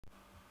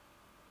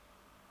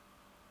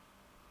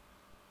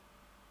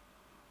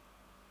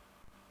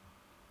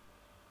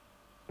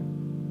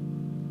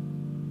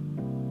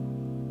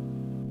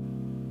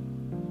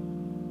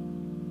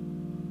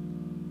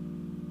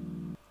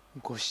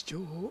ご視聴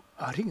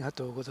ありが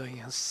とうござい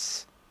ま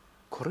す。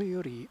これ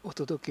よりお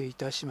届けい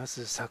たしま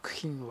す作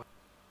品は、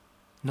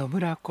野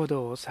村胡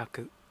堂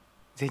作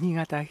銭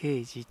形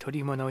平次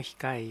捕物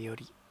控よ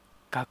り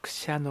学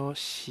者の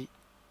死、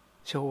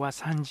昭和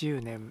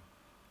30年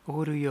オ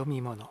ール読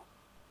み物、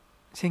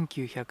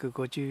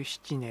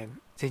1957年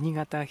銭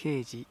形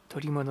平次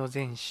捕物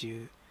全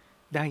集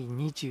第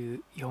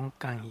24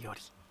巻よ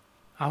り、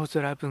青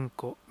空文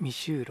庫未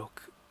収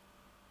録。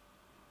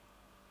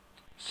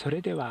それ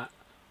では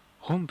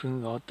本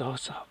文をどう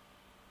ぞ。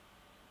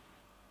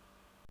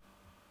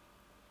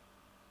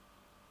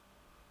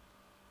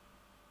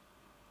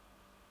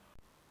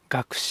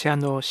学者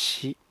の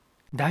死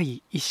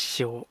第一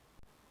章。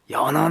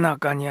世の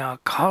中には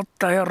変わっ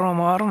た野郎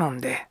もあるもん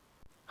で、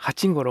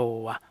八五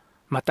郎は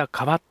また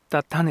変わっ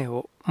た種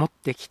を持っ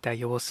てきた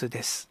様子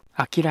です。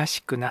秋ら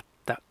しくなっ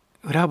た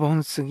裏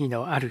盆過ぎ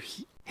のある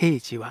日、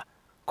平次は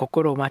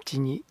心待ち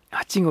に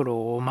八五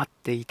郎を待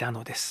っていた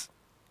のです。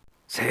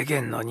世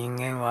間の人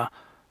間は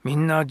み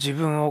んな自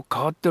分を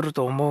変わってる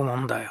と思うも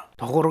んだよ。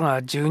ところ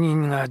が10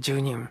人が10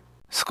人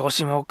少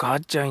しも変わっ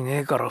ちゃいね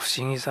えから不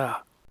思議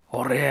さ。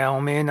俺やお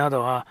めえな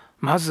どは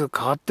まず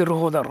変わってる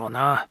方だろう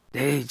な。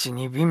第一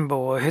に貧乏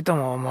をへと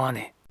も思わ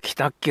ねえ。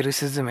北っきり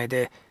スズメ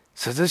で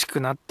涼しく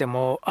なって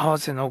も合わ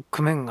せの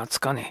工面がつ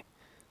かねえ。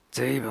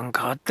ずいぶん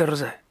変わってる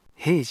ぜ。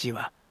平次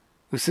は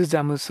薄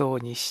寒そう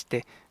にし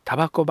てタ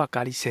バコば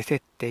かりせせ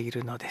ってい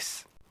るので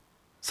す。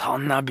そ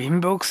んな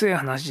貧乏くせえ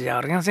話じゃ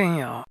ありません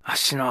よ。あっ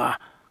しの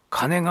は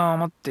金が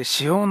余って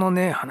しようの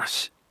ねえ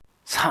話。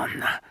そん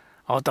な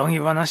おとぎ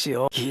話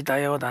を聞いた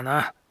ようだ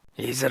な。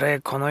いずれ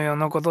この世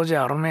のことじ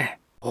ゃあるめ。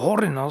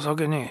俺情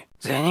けね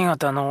え。銭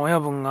形の親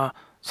分が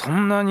そ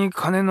んなに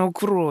金の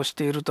苦労をし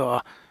ていると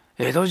は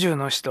江戸中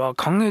の人は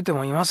考えて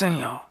もいません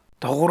よ。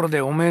ところ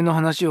でおめえの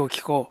話を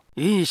聞こう。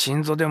いい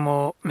心臓で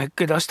もめっ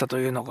け出したと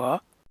いうの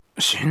か。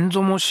心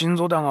臓も心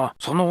臓だが、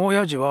その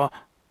親父は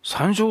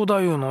三正太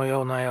夫の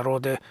ような野郎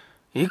で、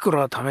いく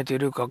ら貯めてい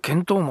るか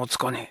見当もつ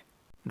かねえ。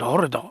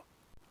誰だ。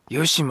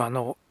湯島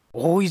の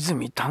大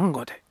泉丹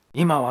後で、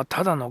今は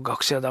ただの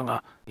学者だ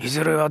が、い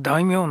ずれは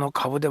大名の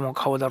株でも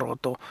買うだろう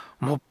と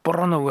もっぱ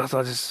らの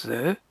噂です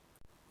ぜ。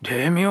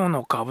大名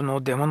の株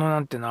の出物な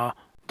んてな、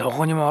ど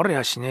こにもあり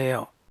ゃしねえ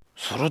よ。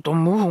すると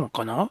謀反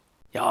かな。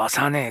よ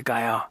さねえか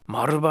よ。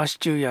丸橋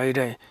中夜以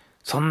来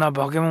そんな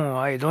化け物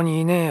は江戸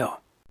にいねえよ。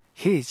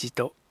平次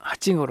と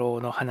八五郎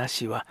の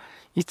話は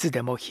いつ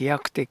でも飛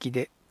躍的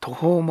で途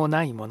方も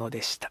ないもの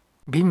でした。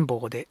貧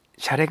乏で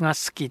シャレが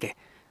好きで、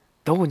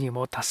どうに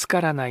も助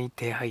からない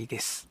手合いで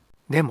す。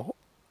でも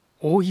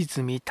大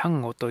泉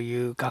丹後と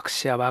いう学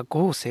者は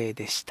豪勢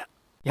でした。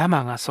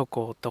山賀祖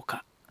公と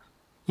か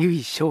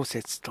由小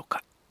説と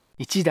か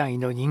一代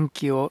の人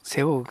気を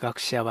背負う学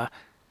者は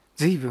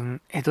随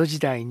分江戸時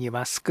代に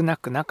は少な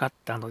くなかっ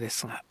たので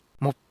すが、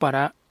もっぱ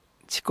ら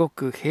遅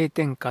刻閉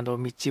店下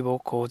の道を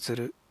講ず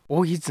る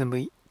大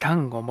泉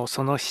丹後も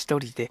その一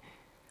人で、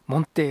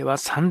門弟は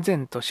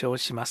3000と称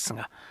します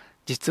が、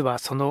実は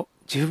その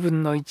10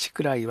分の1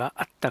くらいは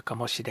あったか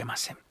もしれま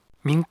せん。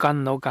民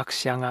間の学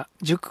者が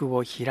塾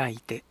を開い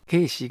て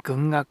兵士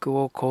軍学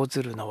を講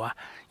ずるのは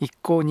一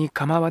向に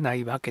構わな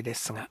いわけで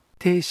すが、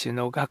亭主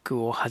の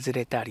学を外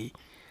れたり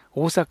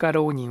大阪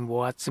浪人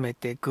を集め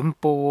て軍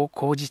法を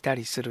講じた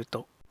りする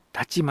と、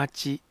たちま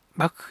ち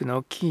幕府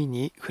のキー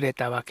に触れ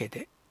たわけ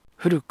で、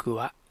古く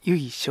は由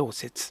小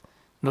説、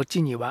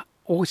後には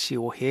大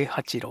塩平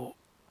八郎、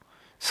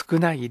少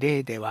ない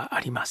例ではあ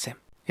りません。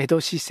江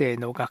戸市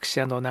政の学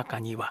者の中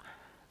には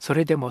そ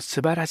れでも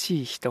素晴ら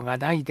しい人が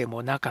ないで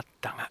もなかっ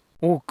たが、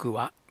多く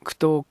は苦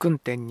闘訓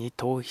典に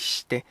逃避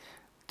して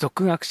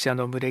俗学者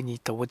の群れに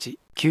投じ、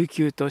悠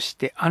々とし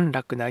て安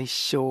楽な一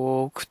生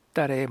を送っ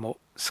た例も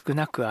少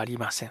なくあり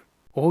ません。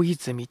大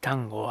泉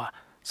丹後は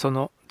そ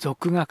の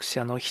俗学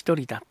者の一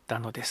人だった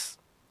のです。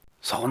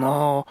そ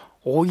の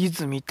大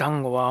泉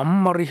丹後はあ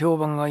んまり評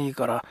判がいい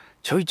から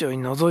ちょいちょい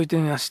覗いて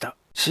みました。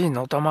C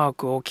の玉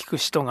枠を聞く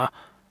人が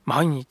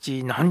毎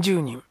日何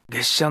十人、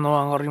月謝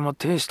の上がりも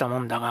大したも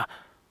んだが、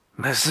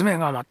娘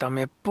がまた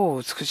めっぽ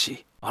う美し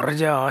い。あれ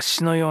じゃああっ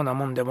しのような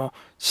もんでも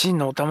C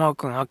の玉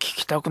枠が聞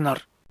きたくな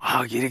る。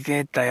あきれ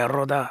けった野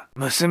郎だ。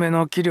娘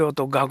の器量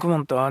と学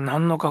問とは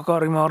何の関わ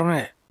りもある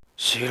ね。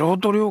素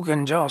人了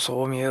見じゃ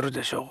そう見える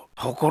でしょ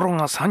う。ところ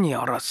がさに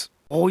あらず、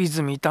大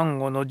泉丹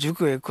後の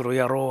塾へ来る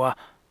野郎は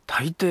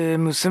大抵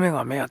娘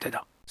が目当て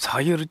だ。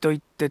さゆりといっ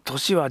て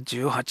年は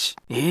18。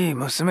いい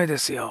娘で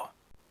すよ。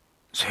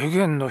世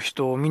間の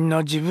人をみん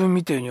な自分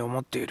みてえに思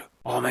っている。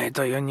おめえ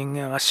という人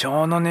間はし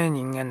ょうのねえ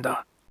人間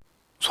だ。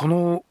そ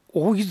の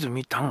大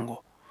泉丹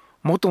後、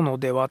元の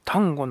では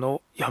丹後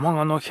の山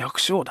鹿の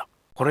百姓だ。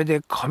これ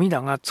で神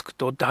名がつく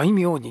と大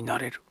名にな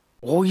れる。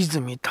大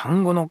泉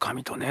丹後の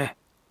神とね。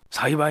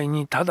幸い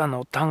にただ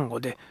の丹後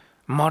で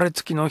生まれ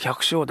つきの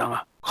百姓だ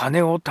が、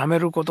金を貯め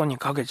ることに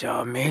かけち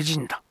ゃ名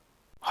人だ。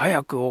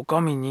早くお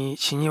上に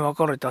死に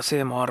別れた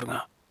せいもある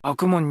が、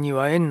悪門に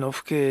は縁の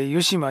父兄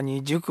湯島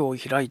に塾を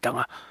開いた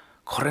が、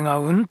これが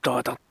うんと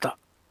当たった。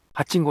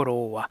八五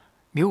郎は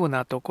妙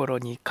なところ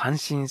に感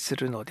心す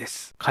るので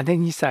す。金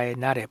にさえ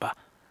なれば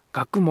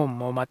学問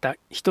もまた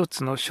一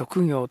つの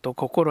職業と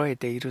心得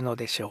ているの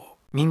でしょ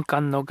う。民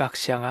間の学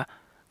者が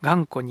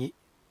頑固に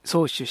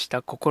創取し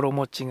た心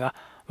持ちが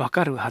わ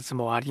かるはず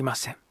もありま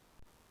せん。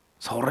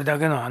それだ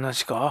けの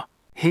話か？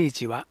平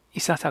次はい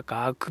ささ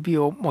かあくび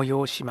を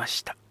催しま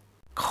した。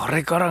こ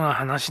れからが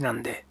話な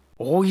んで、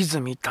大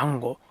泉丹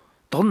後、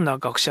どんな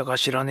学者か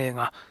知らねえ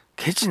が、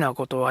ケチな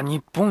ことは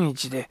日本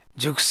一で、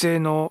熟成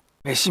の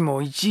飯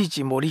もいちい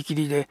ち盛り切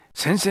りで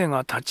先生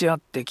が立ち会っ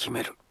て決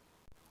める。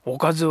お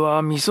かず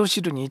は味噌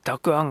汁にた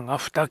くあんが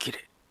2切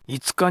れ。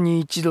5日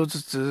に1度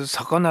ずつ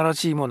魚ら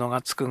しいもの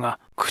がつくが、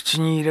口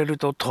に入れる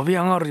と飛び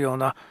上がるよう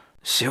な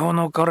塩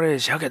の辛い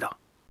鮭だ。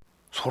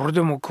それ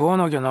でも食わ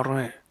なきゃなら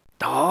ねえ。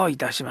どうい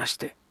たしまし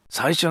て。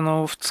最初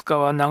の2日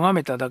は眺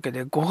めただけ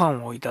でご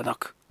飯をいただ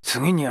く。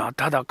次には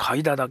ただ嗅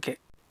いだだけ。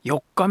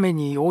4日目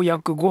にようや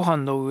くご飯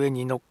の上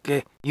に乗っ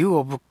け、湯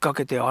をぶっか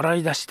けて洗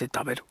い出して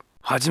食べる。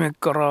初めっ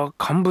から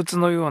乾物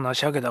のような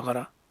鮭だか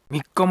ら、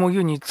3日も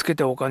湯につけ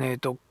ておかねえ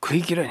と食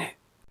いきれね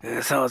え。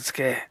嘘をつ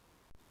け。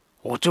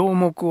お帳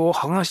目を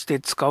剥がして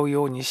使う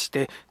ようにし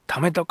て貯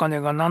めた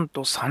金がなん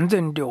と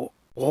3000両。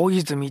大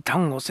泉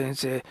丹後先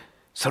生、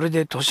それ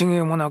で年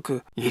毛もな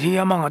く入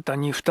山形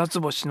に2つ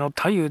星の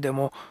太夫で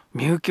も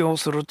入居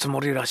するつも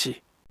りらし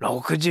い。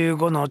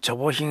65のちょ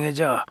ぼひげ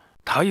じゃ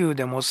太夫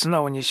でも素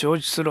直に承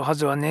知するは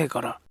ずはねえ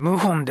から謀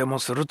反でも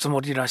するつ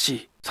もりらし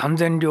い。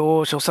3000両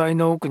を書斎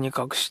の奥に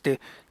隠して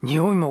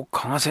匂いも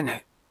嗅がせ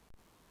ねえ。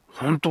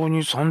本当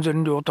に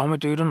3000両貯め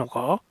ているの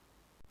か？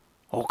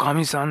おか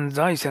みさん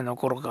財政の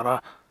頃か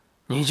ら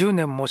20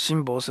年も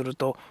辛抱する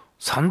と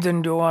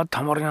3000両は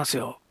たまります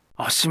よ。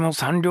あっしも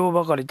3両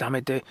ばかり貯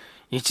めて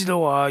一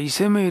度は伊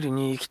勢メール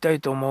に行きた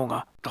いと思う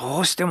が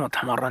どうしても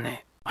たまら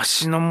ねえ。あっ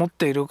しの持っ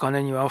ている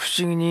金には不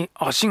思議に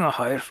足が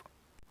生える。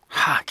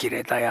呆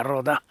れた野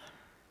郎だ。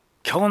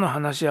今日の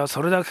話は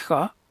それだけ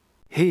か？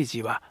平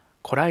次は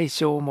こらえ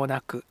性も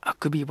なくあ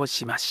くびを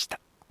しまし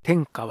た。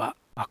天下は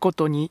まこ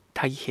とに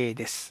太平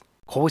です。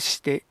こうし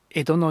て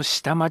江戸の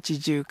下町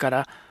中か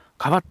ら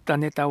変わった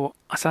ネタを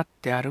あさっ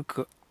て歩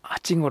く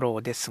八五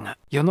郎ですが、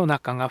世の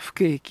中が不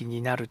景気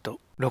になると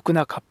ろく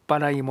なかっぱ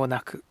らいも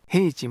なく、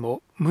平次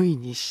も無意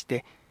にし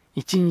て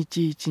一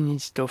日一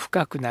日と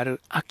深くな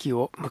る秋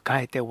を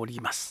迎えており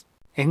ます。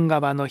縁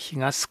側の日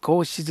が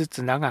少しず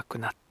つ長く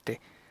なって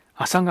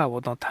朝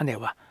顔の種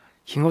は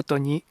日ごと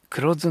に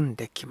黒ずん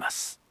できま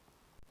す。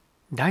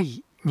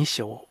第2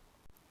章、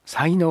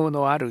才能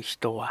のある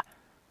人は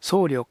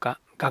僧侶か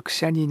学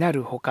者にな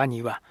るほか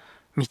には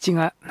道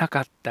がな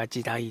かった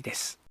時代で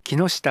す。木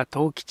下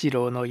藤吉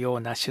郎のよ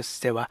うな出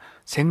世は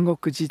戦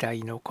国時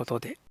代のこと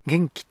で、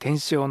元気天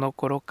正の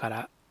頃か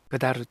ら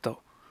下る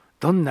と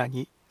どんな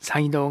に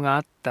才能があ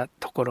った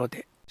ところ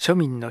で庶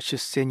民の出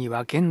世に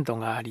は限度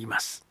がありま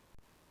す。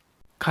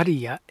狩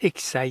りや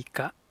易才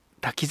か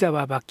滝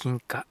沢馬琴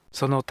か、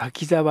その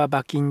滝沢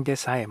馬琴で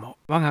さえも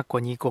我が子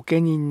に御家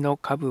人の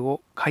株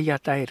を買い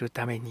与える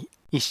ために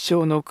一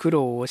生の苦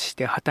労をし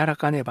て働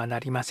かねばな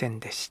りません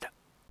でした。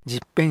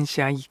十返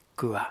舎一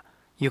句は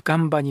床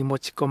ん場に持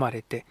ち込ま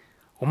れて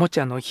おも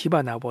ちゃの火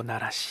花を鳴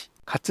らし、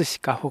葛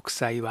飾北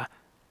斎は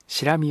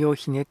白身を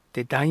ひねっ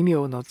て大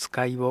名の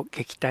使いを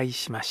撃退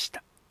しまし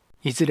た。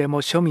いずれ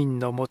も庶民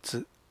の持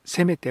つ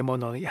せめても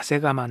の痩せ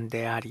我慢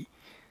であり、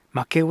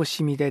負け惜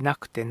しみでな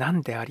くて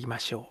何でありま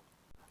しょ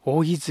う。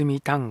大泉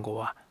丹後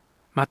は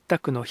全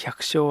くの百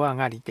姓上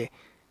がりで、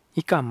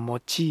いかんも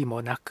地位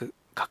もなく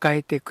抱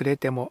えてくれ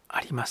ても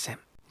ありません。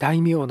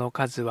大名の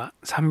数は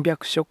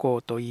300諸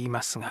侯と言い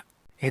ますが、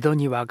江戸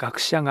には学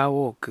者が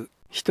多く、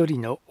一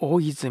人の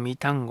大泉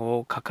丹後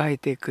を抱え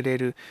てくれ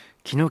る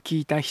気の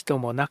利いた人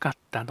もなかっ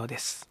たので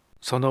す。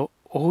その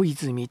大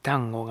泉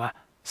丹後が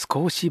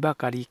少しば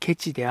かりケ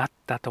チであっ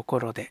たとこ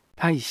ろで、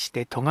大し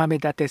て咎め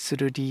立てす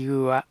る理由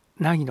は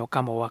ないの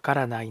かもわか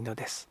らないの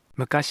です。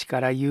昔か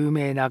ら有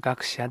名な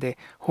学者で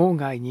法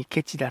外に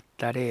ケチだっ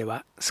た例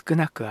は少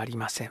なくあり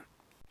ません。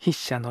筆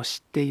者の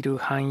知っている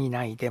範囲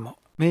内でも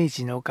明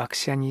治の学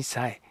者に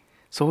さえ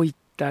そういっ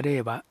た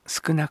例は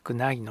少なく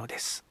ないので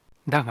す。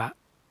だが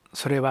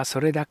それはそ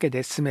れだけ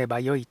で済めば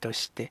よいと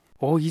して、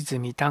大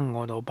泉丹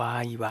後の場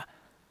合は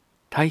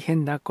大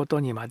変なこと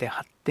にまで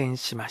発展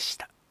しまし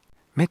た。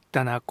めっ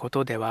たなこ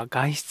とでは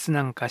外出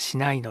なんかし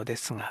ないので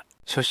すが、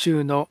初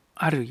秋の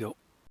ある夜、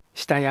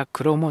下や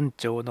黒門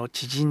町の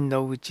知人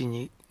のうち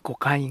に誤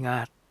解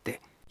があっ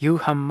て、夕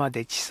飯ま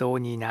で馳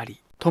走にな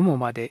り、友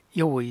まで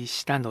用意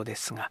したので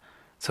すが、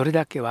それ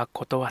だけは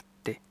断っ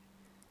て、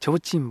提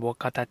灯を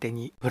片手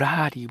にぶ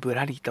らりぶ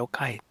らりと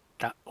帰っ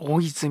た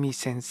大泉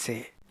先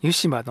生。湯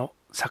島の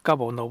坂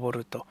を登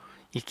ると、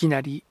いき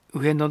なり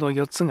上野の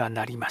四つが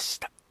鳴りまし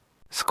た。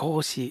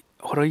少し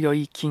ほろ酔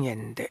い機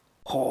嫌で、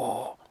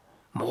ほ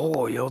う、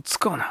もう四つ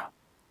かな。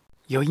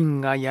余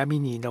韻が闇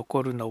に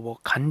残るのを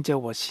感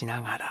情し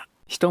ながら、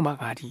一曲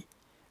がり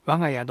我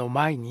が家の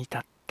前に立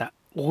った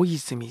大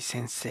泉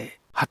先生、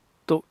はっ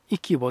と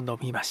息をの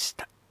みまし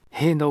た。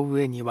塀の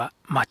上には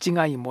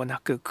間違いもな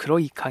く黒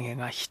い影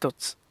が一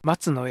つ、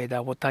松の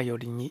枝を頼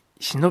りに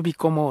忍び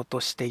込もうと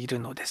している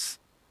ので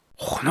す。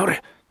離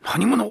れ、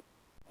何者！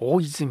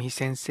大泉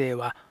先生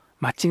は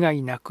間違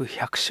いなく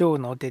百姓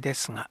の出で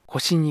すが、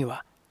腰に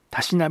は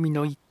たしなみ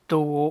の一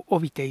刀を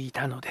帯びてい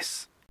たので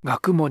す。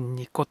学問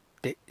に凝っ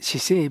て至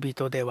聖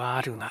人では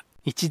あるが、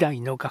一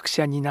代の学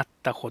者になっ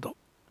たほど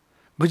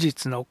武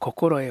術の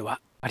心得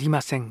はあり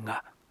ません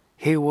が、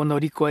塀を乗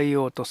り越え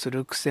ようとす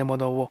るくせ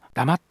者を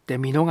黙って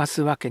見逃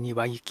すわけに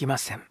はいきま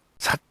せん。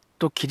さっ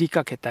と切り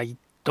かけた一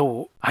刀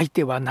を、相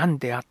手は何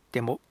であっ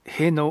ても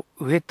塀の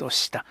上と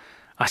下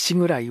足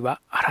ぐらいは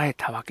洗え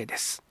たわけで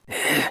す。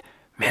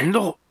面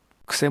倒。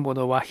くせ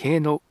者は塀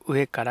の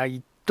上から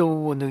一刀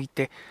を抜い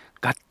て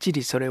がっち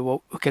りそれ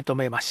を受け止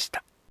めまし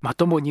た。ま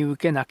ともに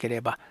受けなけれ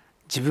ば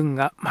自分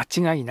が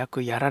間違いな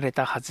くやられ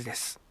たはずで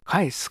す。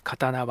返す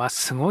刀は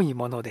すごい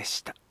もので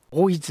した。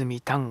大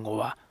泉丹後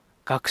は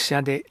学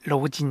者で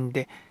老人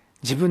で、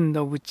自分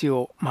の家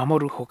を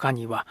守るほか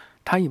には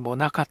他も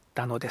なかっ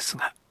たのです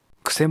が、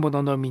くせ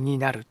者の身に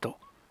なると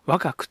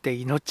若くて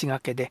命が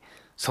けで、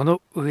そ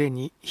の上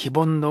に非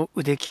凡の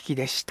腕利き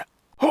でした。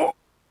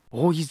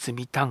大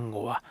泉丹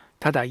後は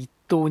ただ一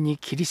刀に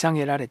切り下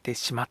げられて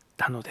しまっ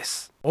たので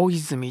す。大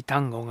泉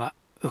丹後が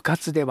うか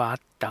つではあっ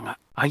たが、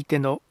相手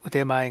の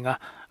腕前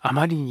があ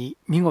まりに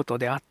見事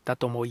であった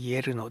とも言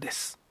えるので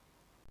す。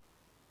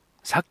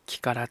さっき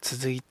から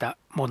続いた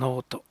物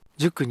音、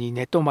塾に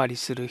寝泊まり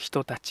する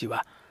人たち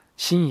は、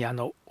深夜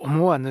の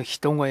思わぬ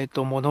人声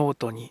と物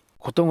音に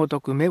ことごと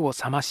く目を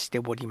覚まして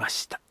おりま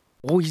した。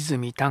大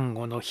泉丹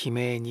後の悲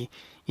鳴に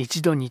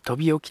一度に飛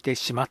び起きて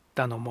しまっ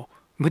たのも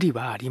無理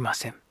はありま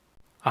せん。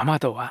雨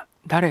戸は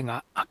誰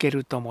が開け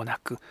るともな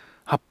く、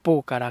八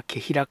方からけ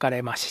開か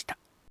れました。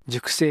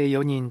塾生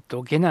4人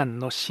と下男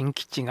の新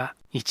吉が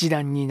一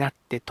団になっ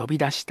て飛び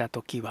出した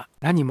時は、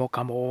何も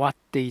かも終わっ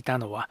ていた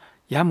のは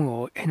や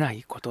むを得な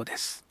いことで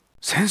す。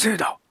先生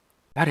だ。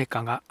誰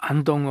かが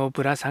行灯を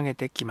ぶら下げ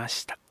てきま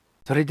した。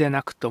それで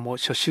なくとも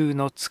初秋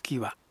の月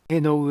は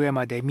塀の上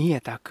まで見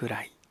えたく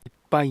らい、いっ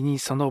ぱいに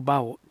その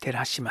場を照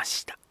らしま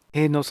した。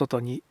塀の外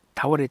に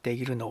倒れて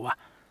いるのは、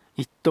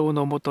一刀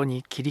のもと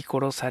に切り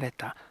殺され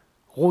た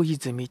大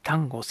泉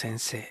丹後先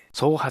生。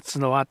総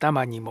髪の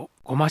頭にも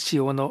ごま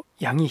塩の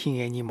ヤギひ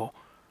げにも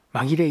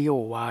紛れ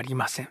ようはあり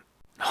ません。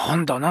な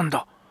んだ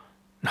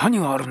何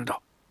があるん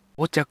だ。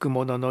横着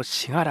者の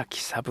信楽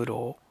三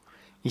郎、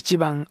一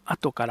番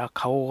後から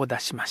顔を出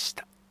しまし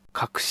た。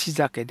隠し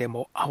酒で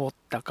も煽っ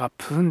たか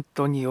プーン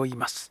と匂い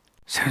ます。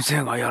先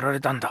生がやられ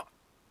たんだ。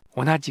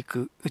同じ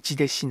く内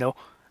弟子の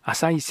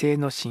浅井清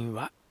之進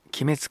は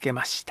決めつけ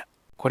ました。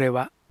これ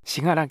は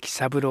信楽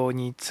三郎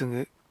に次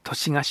ぐ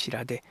年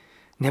頭で、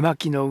寝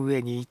巻きの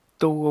上に一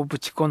刀をぶ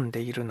ち込ん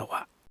でいるの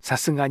は、さ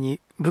すがに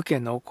武家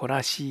の子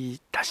らし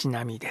いたし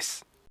なみで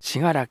す。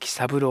信楽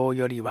三郎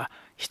よりは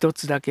一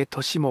つだけ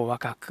年も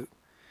若く、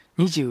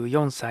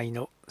24歳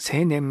の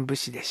青年武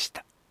士でし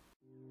た。